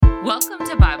Welcome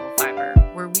to Bible Fiber,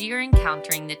 where we are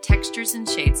encountering the textures and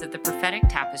shades of the prophetic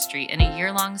tapestry in a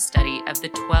year-long study of the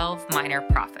 12 minor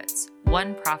prophets,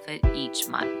 one prophet each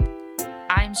month.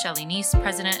 I'm Shelley Neese,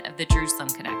 president of the Jerusalem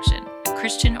Connection, a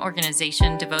Christian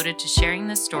organization devoted to sharing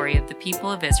the story of the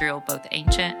people of Israel, both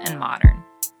ancient and modern.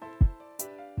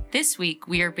 This week,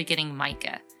 we are beginning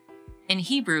Micah. In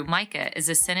Hebrew, Micah is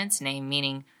a sentence name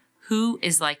meaning, who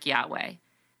is like Yahweh.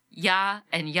 Yah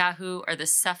and Yahu are the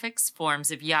suffix forms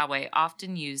of Yahweh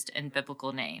often used in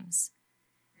biblical names.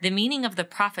 The meaning of the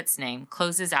prophet's name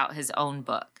closes out his own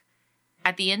book.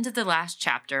 At the end of the last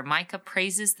chapter, Micah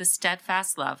praises the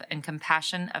steadfast love and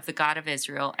compassion of the God of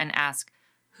Israel and asks,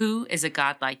 who is a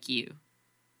God like you?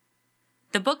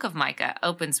 The book of Micah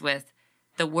opens with,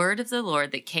 the word of the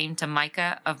Lord that came to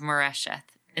Micah of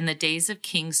Moresheth in the days of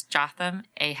Kings Jotham,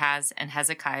 Ahaz, and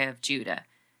Hezekiah of Judah,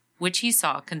 which he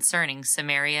saw concerning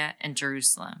Samaria and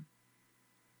Jerusalem.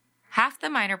 Half the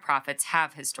minor prophets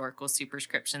have historical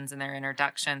superscriptions in their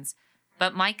introductions,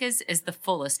 but Micah's is the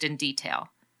fullest in detail.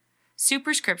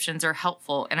 Superscriptions are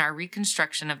helpful in our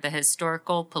reconstruction of the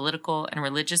historical, political, and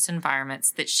religious environments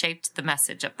that shaped the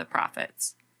message of the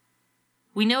prophets.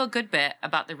 We know a good bit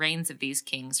about the reigns of these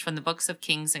kings from the books of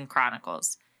Kings and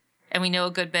Chronicles, and we know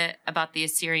a good bit about the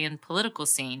Assyrian political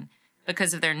scene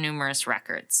because of their numerous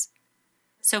records.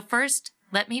 So first,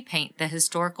 let me paint the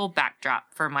historical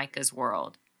backdrop for Micah's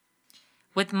world.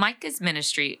 With Micah's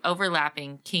ministry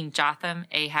overlapping King Jotham,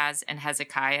 Ahaz, and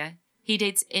Hezekiah, he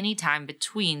dates any time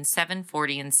between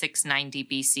 740 and 690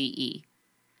 BCE.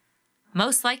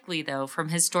 Most likely, though, from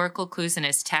historical clues in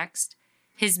his text,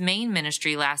 his main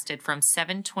ministry lasted from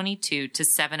 722 to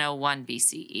 701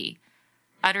 BCE,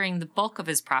 uttering the bulk of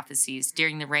his prophecies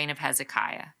during the reign of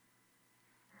Hezekiah.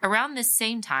 Around this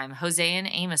same time, Hosea and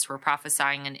Amos were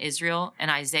prophesying in Israel, and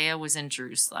Isaiah was in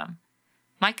Jerusalem.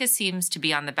 Micah seems to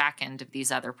be on the back end of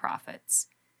these other prophets.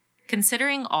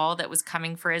 Considering all that was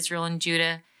coming for Israel and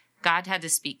Judah, God had to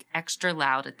speak extra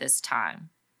loud at this time.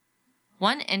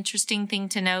 One interesting thing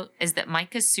to note is that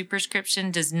Micah's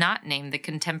superscription does not name the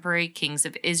contemporary kings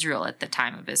of Israel at the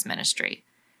time of his ministry,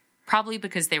 probably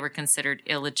because they were considered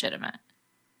illegitimate.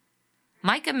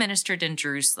 Micah ministered in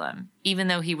Jerusalem, even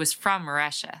though he was from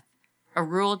Moresheth, a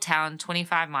rural town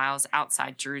 25 miles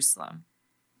outside Jerusalem.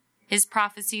 His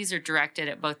prophecies are directed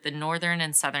at both the northern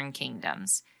and southern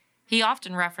kingdoms. He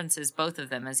often references both of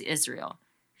them as Israel,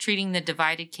 treating the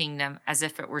divided kingdom as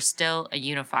if it were still a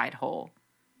unified whole.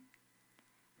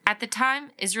 At the time,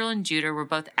 Israel and Judah were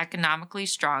both economically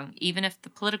strong, even if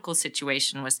the political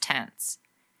situation was tense.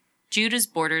 Judah's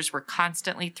borders were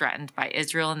constantly threatened by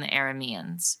Israel and the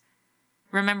Arameans.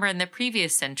 Remember, in the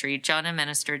previous century, Jonah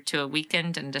ministered to a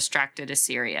weakened and distracted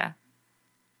Assyria.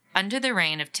 Under the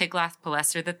reign of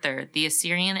Tiglath-Pileser III, the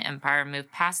Assyrian Empire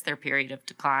moved past their period of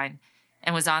decline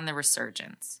and was on the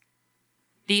resurgence.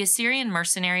 The Assyrian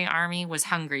mercenary army was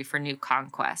hungry for new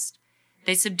conquest.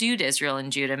 They subdued Israel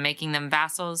and Judah, making them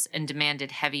vassals, and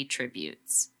demanded heavy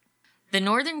tributes. The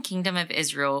northern kingdom of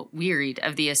Israel wearied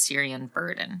of the Assyrian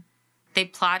burden. They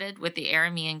plotted with the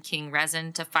Aramean king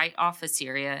Rezin to fight off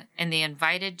Assyria, and they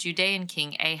invited Judean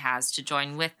king Ahaz to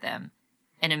join with them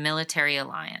in a military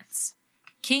alliance.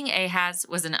 King Ahaz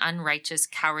was an unrighteous,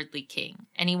 cowardly king,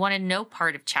 and he wanted no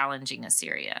part of challenging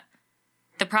Assyria.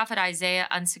 The prophet Isaiah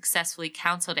unsuccessfully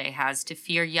counseled Ahaz to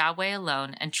fear Yahweh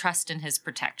alone and trust in his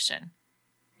protection.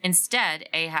 Instead,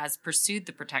 Ahaz pursued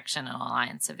the protection and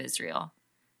alliance of Israel.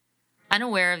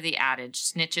 Unaware of the adage,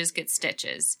 snitches get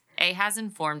stitches, Ahaz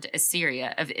informed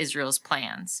Assyria of Israel's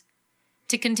plans.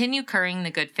 To continue currying the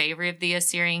good favor of the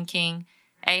Assyrian king,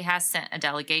 Ahaz sent a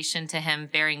delegation to him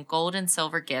bearing gold and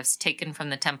silver gifts taken from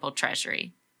the temple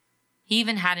treasury. He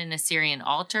even had an Assyrian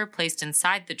altar placed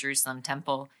inside the Jerusalem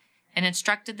temple and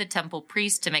instructed the temple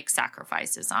priests to make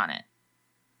sacrifices on it.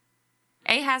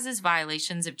 Ahaz's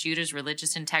violations of Judah's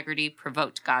religious integrity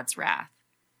provoked God's wrath.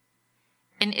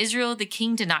 In Israel, the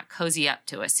king did not cozy up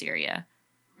to Assyria.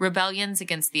 Rebellions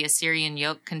against the Assyrian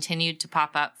yoke continued to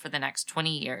pop up for the next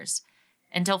 20 years,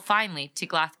 until finally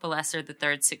Tiglath-Pileser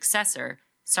III's successor,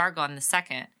 Sargon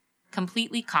II,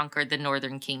 completely conquered the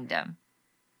northern kingdom.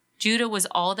 Judah was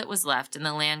all that was left in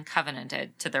the land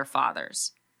covenanted to their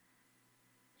fathers.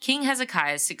 King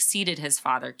Hezekiah succeeded his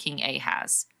father, King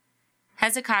Ahaz.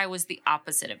 Hezekiah was the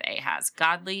opposite of Ahaz,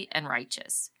 godly and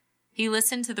righteous. He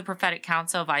listened to the prophetic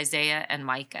counsel of Isaiah and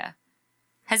Micah.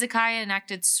 Hezekiah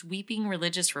enacted sweeping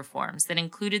religious reforms that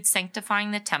included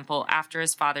sanctifying the temple after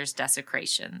his father's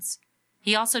desecrations.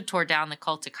 He also tore down the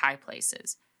cultic high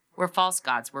places, where false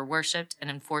gods were worshipped, and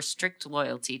enforced strict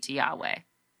loyalty to Yahweh.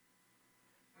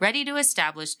 Ready to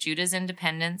establish Judah's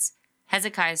independence,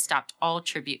 Hezekiah stopped all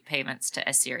tribute payments to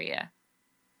Assyria.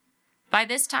 By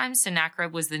this time,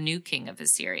 Sennacherib was the new king of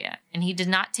Assyria, and he did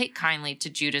not take kindly to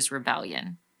Judah's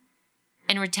rebellion.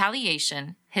 In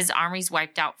retaliation, his armies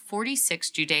wiped out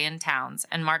 46 Judean towns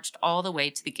and marched all the way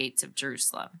to the gates of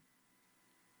Jerusalem.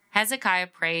 Hezekiah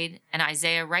prayed, and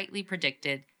Isaiah rightly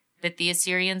predicted that the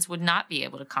Assyrians would not be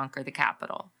able to conquer the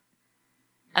capital.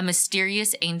 A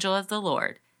mysterious angel of the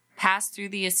Lord passed through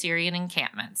the Assyrian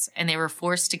encampments, and they were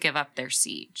forced to give up their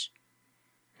siege.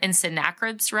 In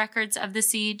Sennacherib's records of the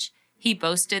siege, he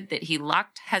boasted that he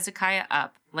locked Hezekiah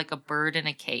up like a bird in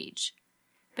a cage,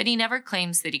 but he never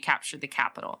claims that he captured the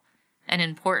capital, an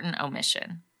important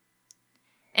omission.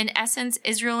 In essence,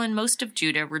 Israel and most of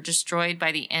Judah were destroyed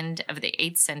by the end of the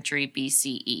 8th century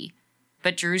BCE,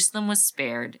 but Jerusalem was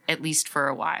spared, at least for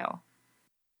a while.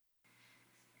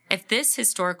 If this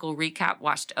historical recap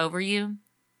washed over you,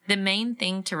 the main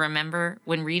thing to remember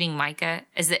when reading Micah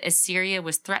is that Assyria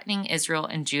was threatening Israel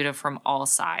and Judah from all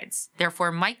sides.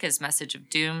 Therefore, Micah's message of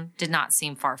doom did not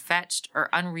seem far-fetched or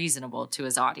unreasonable to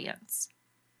his audience.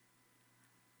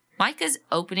 Micah's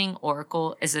opening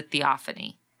oracle is a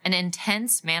theophany, an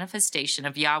intense manifestation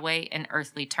of Yahweh in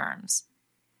earthly terms.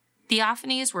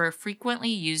 Theophanies were a frequently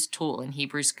used tool in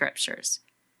Hebrew scriptures.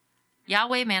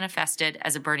 Yahweh manifested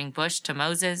as a burning bush to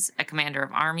Moses, a commander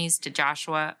of armies to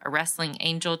Joshua, a wrestling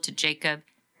angel to Jacob,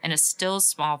 and a still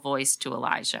small voice to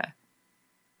Elijah.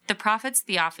 The prophets'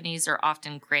 theophanies are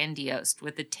often grandiose,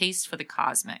 with a taste for the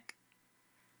cosmic.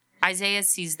 Isaiah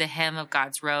sees the hem of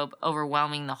God's robe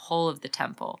overwhelming the whole of the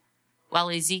temple, while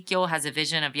Ezekiel has a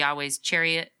vision of Yahweh's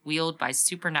chariot wheeled by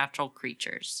supernatural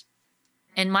creatures.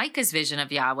 In Micah's vision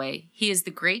of Yahweh, he is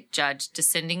the great judge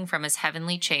descending from his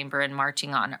heavenly chamber and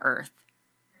marching on earth.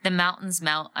 The mountains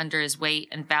melt under his weight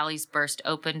and valleys burst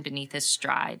open beneath his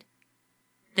stride.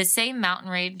 The same mountain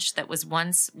range that was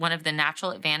once one of the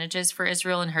natural advantages for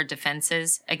Israel in her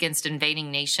defenses against invading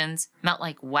nations melt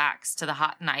like wax to the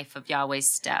hot knife of Yahweh's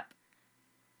step.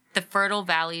 The fertile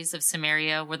valleys of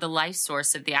Samaria were the life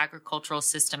source of the agricultural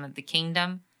system of the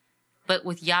kingdom, but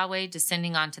with Yahweh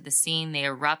descending onto the scene, they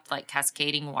erupt like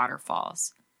cascading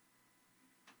waterfalls.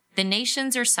 The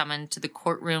nations are summoned to the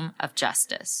courtroom of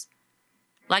justice.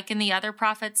 Like in the other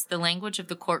prophets, the language of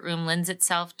the courtroom lends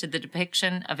itself to the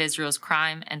depiction of Israel's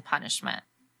crime and punishment.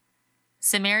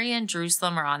 Samaria and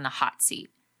Jerusalem are on the hot seat.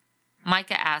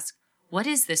 Micah asks, "What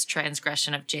is this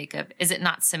transgression of Jacob? Is it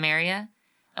not Samaria?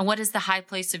 And what is the high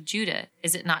place of Judah?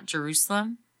 Is it not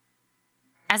Jerusalem?"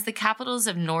 As the capitals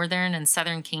of northern and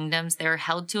southern kingdoms, they are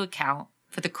held to account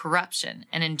for the corruption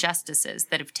and injustices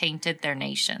that have tainted their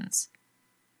nations.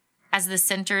 As the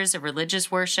centers of religious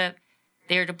worship,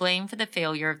 they are to blame for the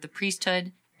failure of the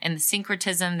priesthood and the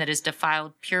syncretism that has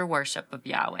defiled pure worship of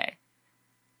Yahweh.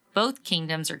 Both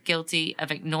kingdoms are guilty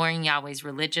of ignoring Yahweh's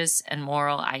religious and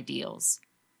moral ideals.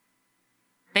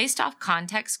 Based off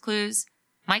context clues,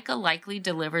 Micah likely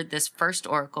delivered this first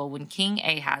oracle when King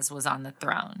Ahaz was on the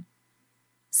throne.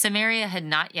 Samaria had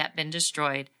not yet been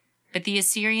destroyed, but the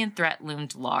Assyrian threat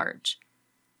loomed large.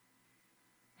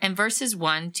 In verses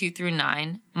 1, 2 through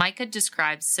 9, Micah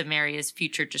describes Samaria's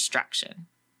future destruction.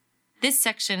 This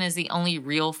section is the only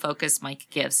real focus Micah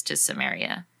gives to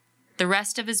Samaria. The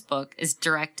rest of his book is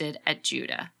directed at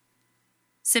Judah.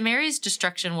 Samaria's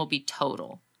destruction will be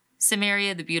total.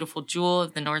 Samaria, the beautiful jewel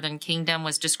of the northern kingdom,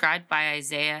 was described by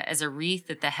Isaiah as a wreath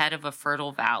at the head of a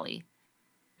fertile valley.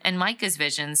 In Micah's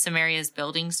vision, Samaria's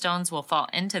building stones will fall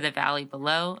into the valley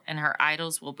below, and her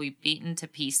idols will be beaten to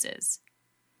pieces.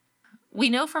 We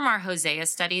know from our Hosea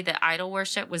study that idol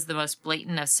worship was the most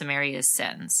blatant of Samaria's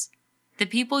sins. The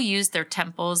people used their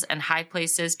temples and high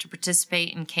places to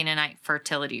participate in Canaanite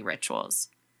fertility rituals.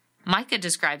 Micah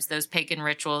describes those pagan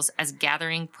rituals as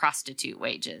gathering prostitute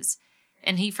wages,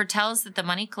 and he foretells that the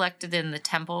money collected in the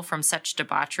temple from such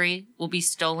debauchery will be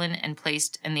stolen and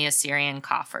placed in the Assyrian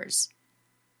coffers.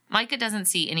 Micah doesn't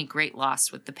see any great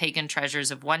loss with the pagan treasures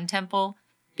of one temple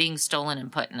being stolen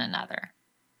and put in another.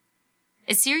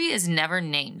 Assyria is never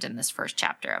named in this first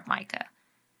chapter of Micah.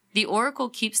 The oracle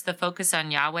keeps the focus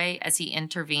on Yahweh as he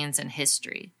intervenes in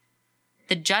history.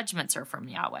 The judgments are from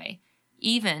Yahweh,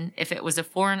 even if it was a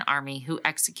foreign army who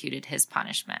executed his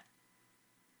punishment.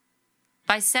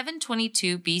 By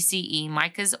 722 BCE,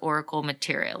 Micah's oracle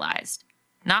materialized,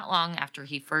 not long after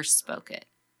he first spoke it.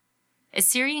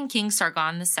 Assyrian King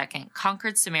Sargon II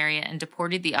conquered Samaria and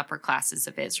deported the upper classes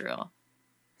of Israel.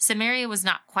 Samaria was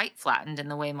not quite flattened in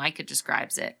the way Micah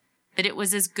describes it, but it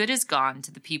was as good as gone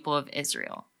to the people of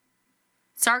Israel.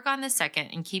 Sargon II,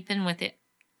 in keeping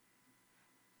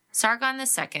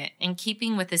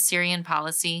with Assyrian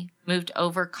policy, moved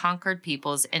over conquered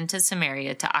peoples into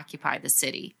Samaria to occupy the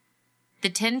city. The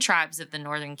 10 tribes of the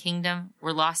northern kingdom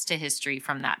were lost to history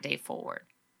from that day forward.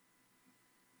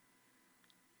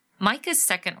 Micah's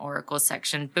second oracle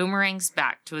section boomerangs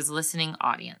back to his listening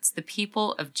audience, the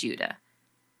people of Judah.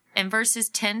 In verses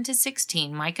 10 to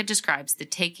 16, Micah describes the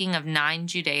taking of 9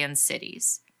 Judean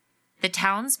cities. The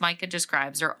towns Micah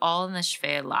describes are all in the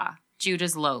Shephelah,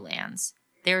 Judah's lowlands.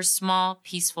 They are small,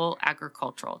 peaceful,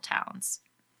 agricultural towns.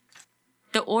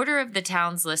 The order of the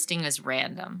towns listing is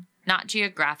random, not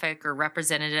geographic or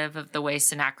representative of the way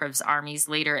Sennacherib's armies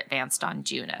later advanced on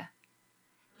Judah.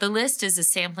 The list is a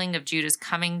sampling of Judah's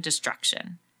coming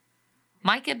destruction.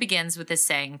 Micah begins with the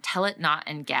saying, "Tell it not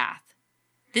in Gath."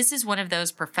 This is one of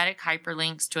those prophetic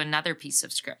hyperlinks to another piece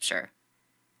of scripture.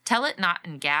 "Tell it not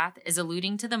in Gath" is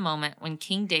alluding to the moment when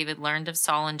King David learned of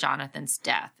Saul and Jonathan's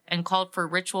death and called for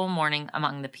ritual mourning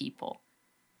among the people.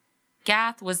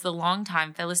 Gath was the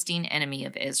longtime Philistine enemy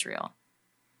of Israel.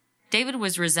 David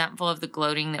was resentful of the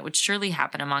gloating that would surely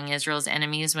happen among Israel's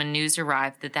enemies when news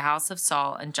arrived that the house of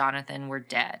Saul and Jonathan were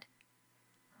dead.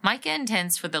 Micah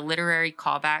intends for the literary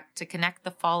callback to connect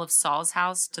the fall of Saul's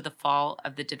house to the fall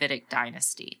of the Davidic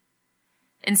dynasty.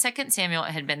 In 2 Samuel,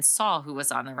 it had been Saul who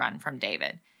was on the run from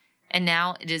David, and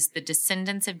now it is the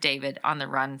descendants of David on the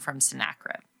run from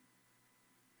Sennacherib.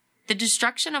 The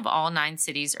destruction of all 9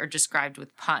 cities are described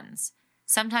with puns,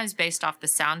 sometimes based off the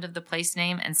sound of the place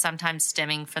name and sometimes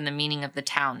stemming from the meaning of the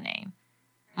town name.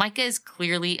 Micah is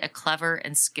clearly a clever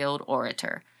and skilled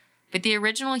orator, but the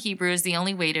original Hebrew is the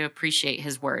only way to appreciate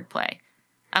his wordplay.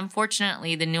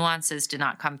 Unfortunately, the nuances did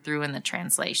not come through in the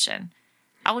translation.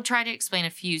 I will try to explain a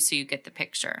few so you get the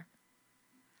picture.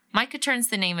 Micah turns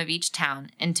the name of each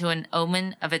town into an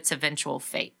omen of its eventual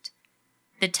fate.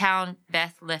 The town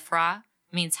Beth Lifra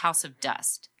means house of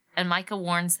dust, and Micah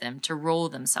warns them to roll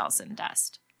themselves in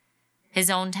dust. His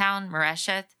own town,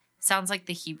 Moresheth, sounds like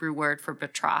the Hebrew word for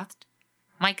betrothed.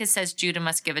 Micah says Judah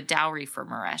must give a dowry for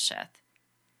Moresheth.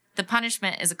 The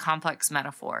punishment is a complex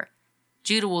metaphor.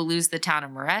 Judah will lose the town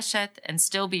of Moresheth and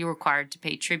still be required to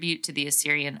pay tribute to the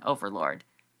Assyrian overlord,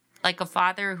 like a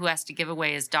father who has to give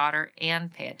away his daughter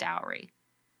and pay a dowry.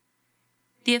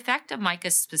 The effect of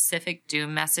Micah's specific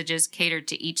doom messages catered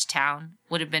to each town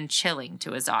would have been chilling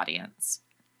to his audience.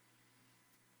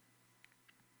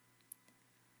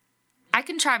 I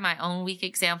can try my own weak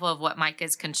example of what Micah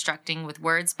is constructing with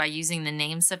words by using the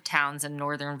names of towns in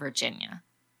northern Virginia.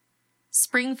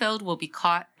 Springfield will be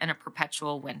caught in a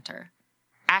perpetual winter.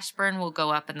 Ashburn will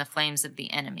go up in the flames of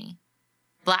the enemy.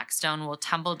 Blackstone will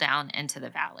tumble down into the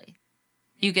valley.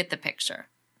 You get the picture.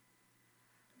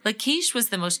 Lachish was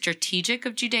the most strategic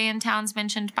of Judean towns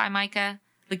mentioned by Micah.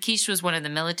 Lachish was one of the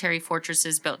military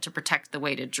fortresses built to protect the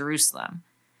way to Jerusalem.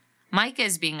 Micah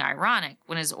is being ironic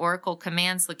when his oracle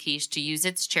commands Lachish to use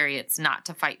its chariots not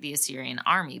to fight the Assyrian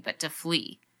army, but to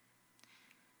flee.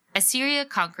 Assyria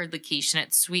conquered Lachish in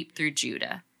its sweep through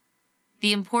Judah.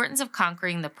 The importance of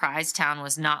conquering the prized town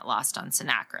was not lost on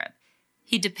Sennacherib.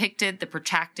 He depicted the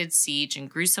protracted siege and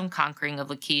gruesome conquering of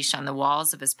Lachish on the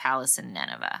walls of his palace in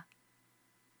Nineveh.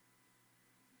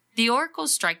 The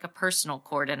oracles strike a personal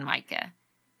chord in Micah.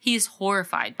 He is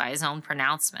horrified by his own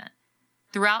pronouncement.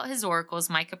 Throughout his oracles,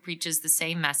 Micah preaches the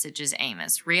same message as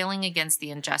Amos, railing against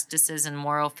the injustices and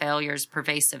moral failures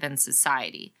pervasive in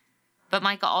society. But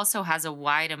Micah also has a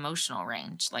wide emotional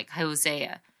range, like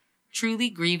Hosea, truly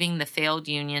grieving the failed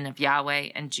union of Yahweh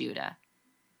and Judah.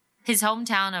 His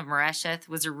hometown of Moresheth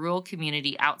was a rural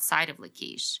community outside of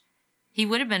Lachish. He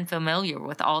would have been familiar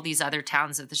with all these other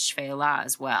towns of the Shephelah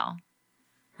as well.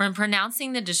 When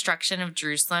pronouncing the destruction of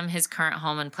Jerusalem, his current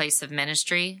home and place of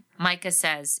ministry, Micah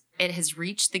says, "It has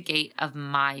reached the gate of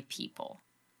my people."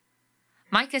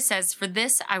 Micah says, "For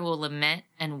this I will lament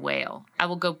and wail. I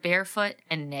will go barefoot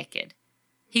and naked."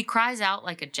 He cries out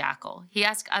like a jackal. He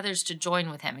asks others to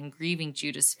join with him in grieving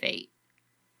Judah's fate.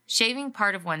 Shaving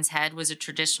part of one's head was a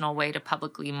traditional way to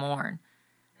publicly mourn.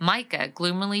 Micah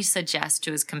gloomily suggests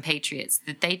to his compatriots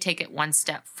that they take it one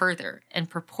step further in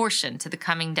proportion to the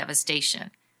coming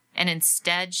devastation, and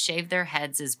instead shave their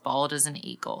heads as bald as an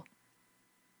eagle.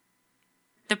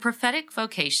 The prophetic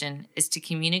vocation is to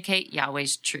communicate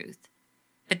Yahweh's truth,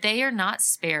 but they are not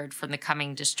spared from the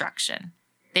coming destruction.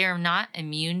 They are not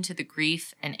immune to the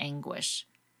grief and anguish.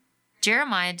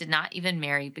 Jeremiah did not even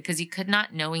marry because he could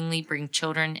not knowingly bring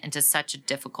children into such a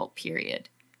difficult period.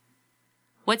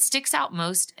 What sticks out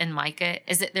most in Micah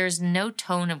is that there is no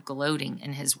tone of gloating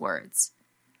in his words.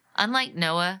 Unlike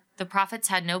Noah, the prophets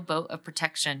had no boat of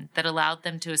protection that allowed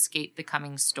them to escape the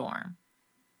coming storm.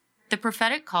 The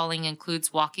prophetic calling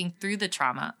includes walking through the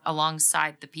trauma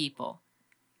alongside the people.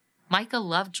 Micah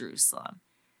loved Jerusalem.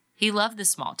 He loved the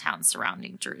small towns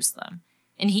surrounding Jerusalem,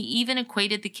 and he even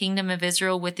equated the kingdom of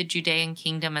Israel with the Judean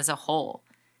kingdom as a whole.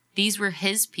 These were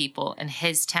his people and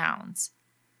his towns.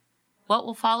 What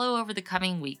will follow over the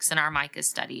coming weeks in our Micah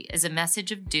study is a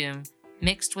message of doom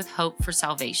mixed with hope for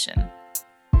salvation.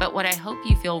 But what I hope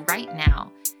you feel right now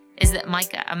is that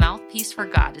Micah, a mouthpiece for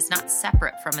God, is not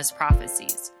separate from his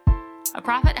prophecies. A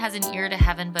prophet has an ear to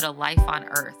heaven but a life on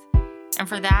earth, and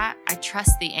for that, I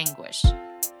trust the anguish.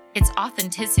 Its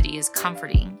authenticity is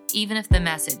comforting, even if the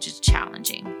message is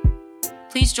challenging.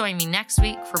 Please join me next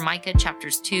week for Micah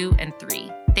chapters 2 and 3.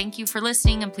 Thank you for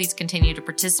listening, and please continue to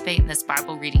participate in this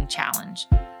Bible reading challenge.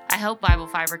 I hope Bible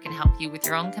Fiber can help you with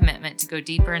your own commitment to go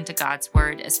deeper into God's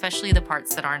Word, especially the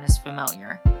parts that aren't as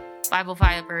familiar. Bible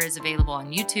Fiber is available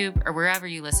on YouTube or wherever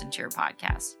you listen to your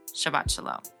podcasts. Shabbat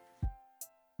Shalom.